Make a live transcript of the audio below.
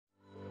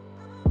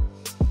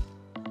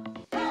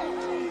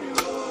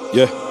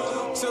Yeah.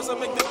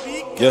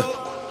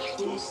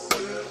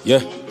 Yeah.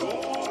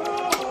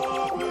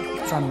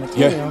 Some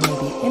material may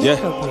be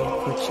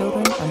inappropriate for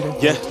children under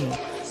 13.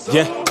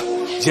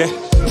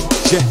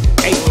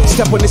 Hey,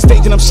 step on the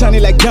stage and I'm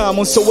shining like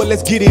diamonds, so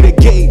let's get it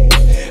again.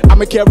 I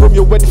make a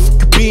Romeo where the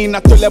fuck bean,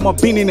 I told them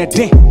I've been in a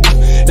day.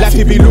 Life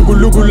be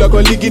lugu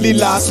logo legally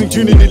last with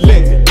you need the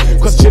leg.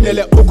 Cause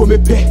generally oko me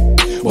pay.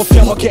 Mon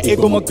fier mon ke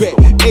ego mon gwe.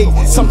 Hey,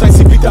 sometimes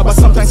he bitter but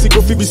sometimes he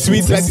go fi be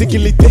sweet like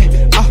sikilite.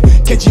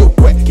 Keji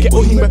okwe, ke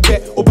ohi me pe,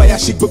 obaya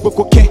shik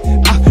boko ke.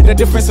 The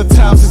difference of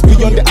times is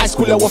beyond the high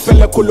school I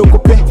wafele koloko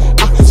pe.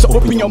 So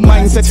open your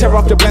minds and tear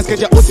up the blinds,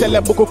 keja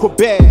osele boko ko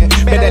be.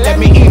 Better let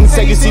me in,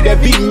 say you see the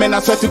beat, man. I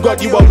swear to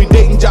God you are in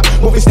danger.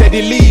 Moving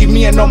steadily,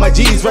 me and all my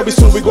G's. Very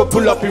soon we go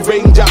pull up in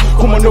Ranger.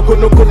 Come on, no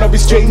be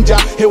stranger.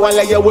 Hey, while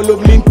I will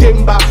love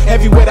timber.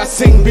 Everywhere I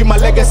sing, be my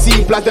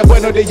legacy. Plus the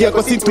bueno de year,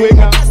 cause it's doing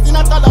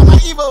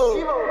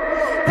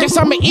yes,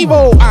 I'm an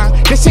emo,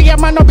 they say I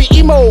might not be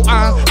emo,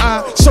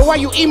 so why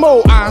you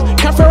emo,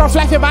 can't fear off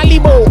life if I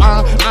limo,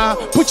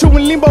 put you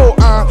in limbo,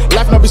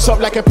 life not be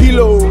soft like a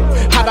pillow,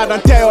 harder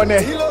than tell on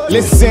it.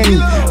 Listen,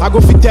 I go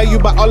fi tell you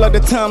about all of the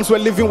times where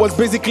living was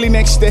basically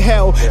next to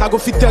hell. I go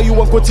fi tell you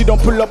one Koti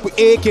don't pull up with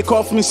AK,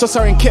 call for me so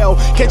sorry and Kel,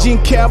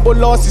 catching care but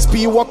losses,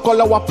 be what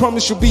color, I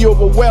promise you be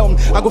overwhelmed.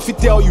 I go fi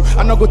tell you,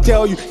 I not go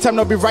tell you, time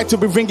not be right to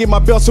be ringing my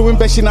bell, so in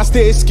bashing I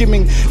stay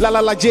skimming, la la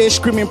la J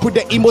screaming, put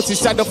the emotes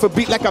inside of a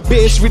beat like a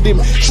bass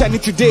rhythm. Shiny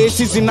today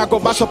season, I go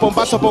bash up on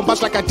bash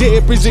like a day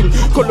prison.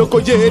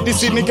 Koloko yeah,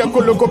 this nigga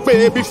koloko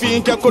baby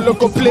think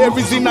koloko play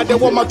reason. I the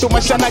woman to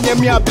my shine and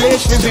me a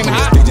blaze reason.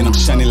 I'm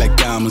shining like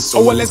diamonds. So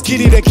well, let's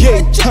get it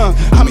again.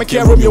 I'm a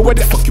care Romeo where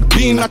the fuck you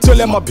been? I told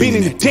them I've been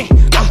in the day.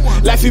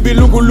 Life be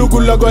lugu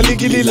logo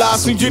legally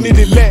last when you need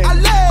the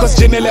land. Cause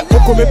generally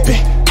oko me pe.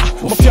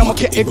 Mon fier mon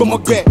ke ego mon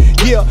gwe.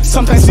 Yeah,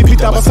 sometimes he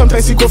bitter but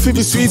sometimes he go fi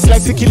be sweet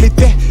like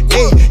sikilite.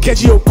 Hey,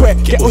 keji okwe,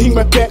 ke ohi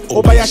me pe,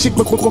 obaya shik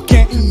boko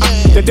ken.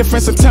 The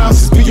difference of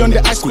times is beyond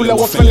the high school I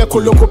wafele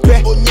koloko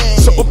pe.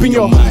 So open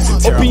your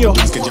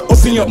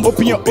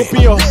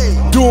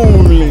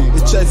doom.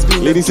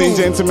 Ladies and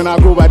gentlemen, I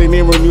go by the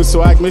name Romeo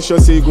Swag. Make sure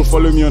say you go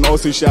follow me on all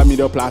social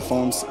media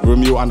platforms.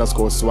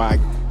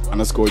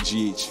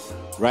 Romeo_swag_GH.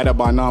 Right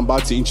about now, I'm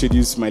about to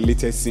introduce my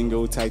latest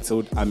single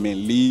titled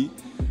Amenle.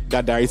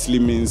 That directly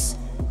means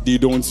they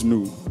don't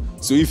know.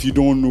 So if you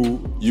don't know,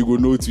 you go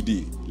know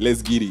today.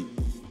 Let's get it.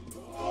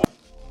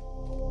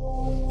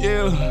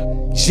 Yeah.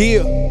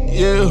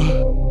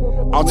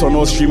 Out on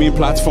all streaming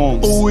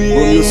platforms. Oh, yeah,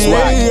 Romeo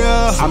Swag.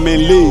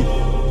 Amenle.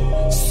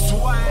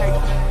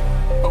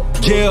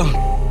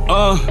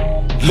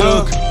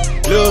 Look.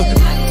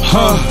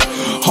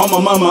 Oh my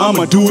mama,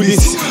 I'ma do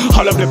this.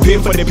 All of the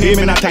pain for the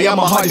payment, I tire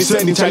my heart is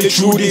sending Charlie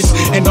through this.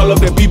 And all of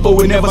the people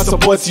will never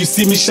support you.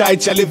 See me shy,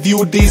 Charlie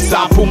view this.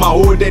 I put my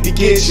whole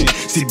dedication.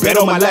 See, bet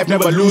on my life,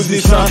 never lose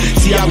this,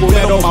 See, I go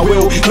bet on my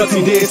will.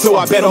 Nothing there, so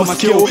I bet on my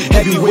skill.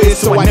 Heavyweight,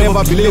 so I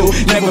never below.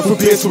 Never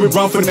prepared, so we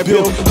run from the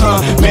bill.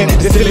 Man,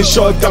 they still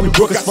short that we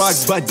broke as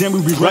fast, but then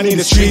we be running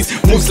the streets.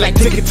 Moves like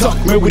TikTok,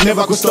 man, we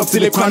never go stop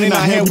till they crown in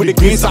our hand with the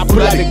greens. I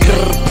pull out the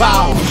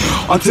pow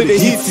until the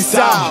heat is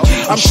out.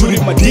 I'm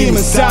shooting my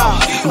demons out.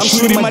 I'm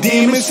shooting my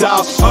demons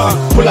out.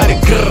 Pull out the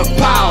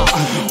pow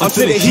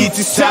until the heat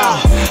is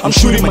out. I'm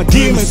shooting my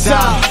demons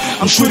out.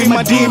 I'm shooting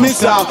my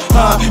demons out.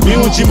 Me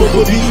unji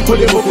bokobi,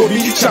 pole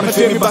bokobi. Shame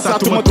femi basa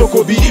to my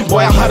tokobi.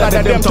 Boy, I'm harder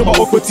than them to my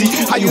okoti.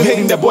 How you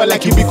hating the boy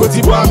like you be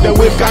koti? Boy, I'm the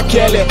wave got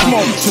kele. Come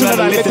on, sooner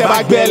than later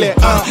back belly.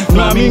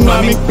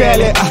 Mami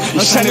belly.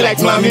 I'm shining like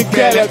mami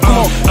belly. Come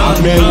on,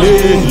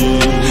 Amenle.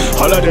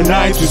 All of the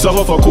nights we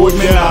suffer for cold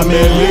man.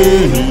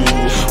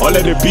 Amenle. All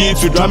of the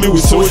beats you drum me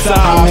with sosa.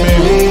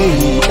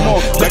 Amenle. Come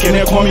on, back in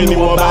there coming in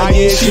more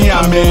baggy. She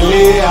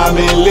Amenle.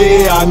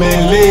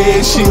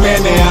 She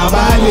mene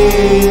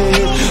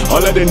abale.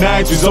 All of the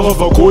nights we suffer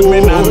for cold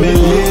men.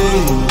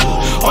 Amenle.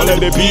 All of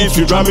the beats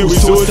you drum me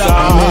with sosa.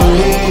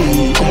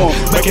 Amenle. Come on,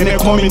 back in there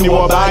coming in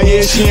more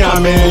baggy. She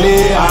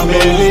Amenle.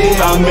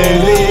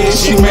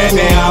 She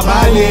mene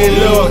abale.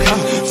 Look.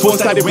 Phone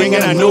started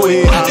ringing, I know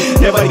it.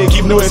 Never they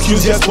give no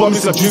excuse, just pour me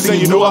some juice and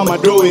you know I'ma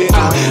do it.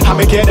 I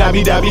make it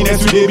dabby,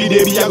 next to baby,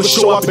 I go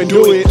show up and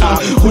do it.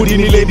 Who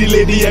did the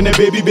lady and the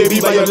baby,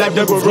 but your life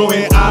never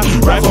ruin.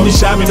 Right from the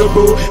shine, me no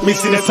go.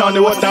 Mixing the sound,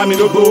 the what time, me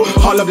no go.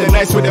 All of the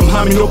nights with them,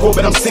 me no go.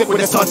 But I'm sick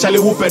with the sound, Charlie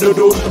whoop and do.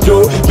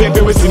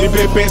 Baby, we see the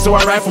baby, so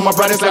I ride for my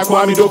brothers like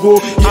Kwame do go.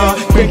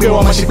 Baby,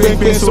 want my shit,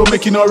 baby, so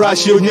make it no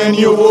rush, you and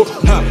you.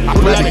 I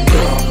pull out the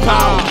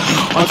pow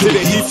until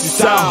the heat is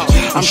out.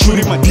 I'm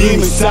shooting my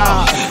demons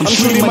out. I'm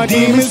shooting my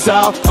demons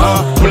out.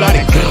 Pull out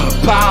the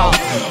pow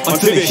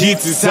until the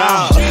heat is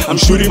out. I'm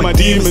shooting my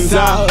demons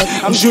out.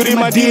 I'm shooting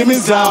my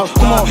demons out.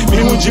 Come on,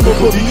 me unji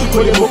bokobi,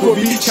 pole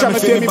bokobi. Shame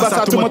femi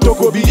basa to my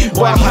tokobi.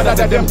 Boy, I'm harder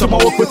than them to my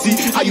okoti.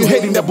 How you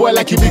hating the boy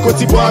like you be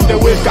koti? Boy, I'm the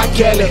wave got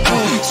kele.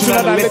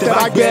 Sooner than later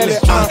back belly.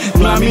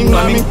 Mami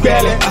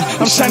belly.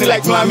 I'm shining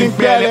like mami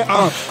belly.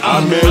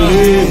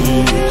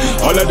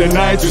 Amenle. All of the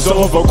nights we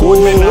suffer for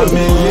cold men.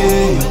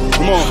 Amenle.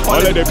 Come on,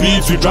 all of the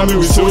beats we drum me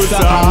with sosa.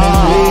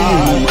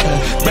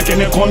 Back in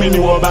the coming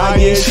in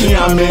Wabage, she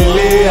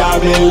Amenle,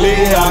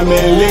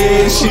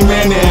 she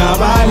mene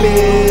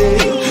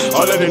abale.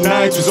 All of the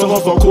nights we suffer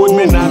for cold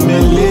men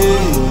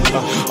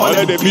Amenle. All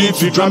of the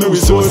beats we drumming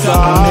with Sosa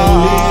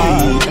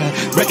Amenle.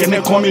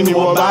 Reckon coming in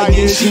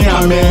Wabage, she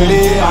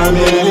Amenle,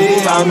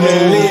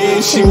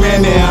 she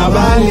mene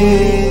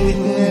abale.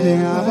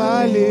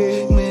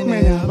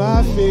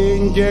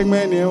 Get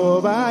many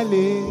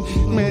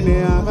obale,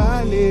 many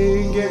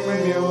abale, get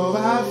many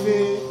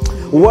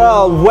obafe.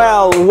 Well,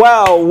 wow,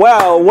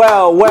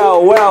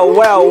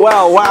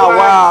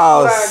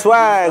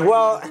 swag,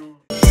 well.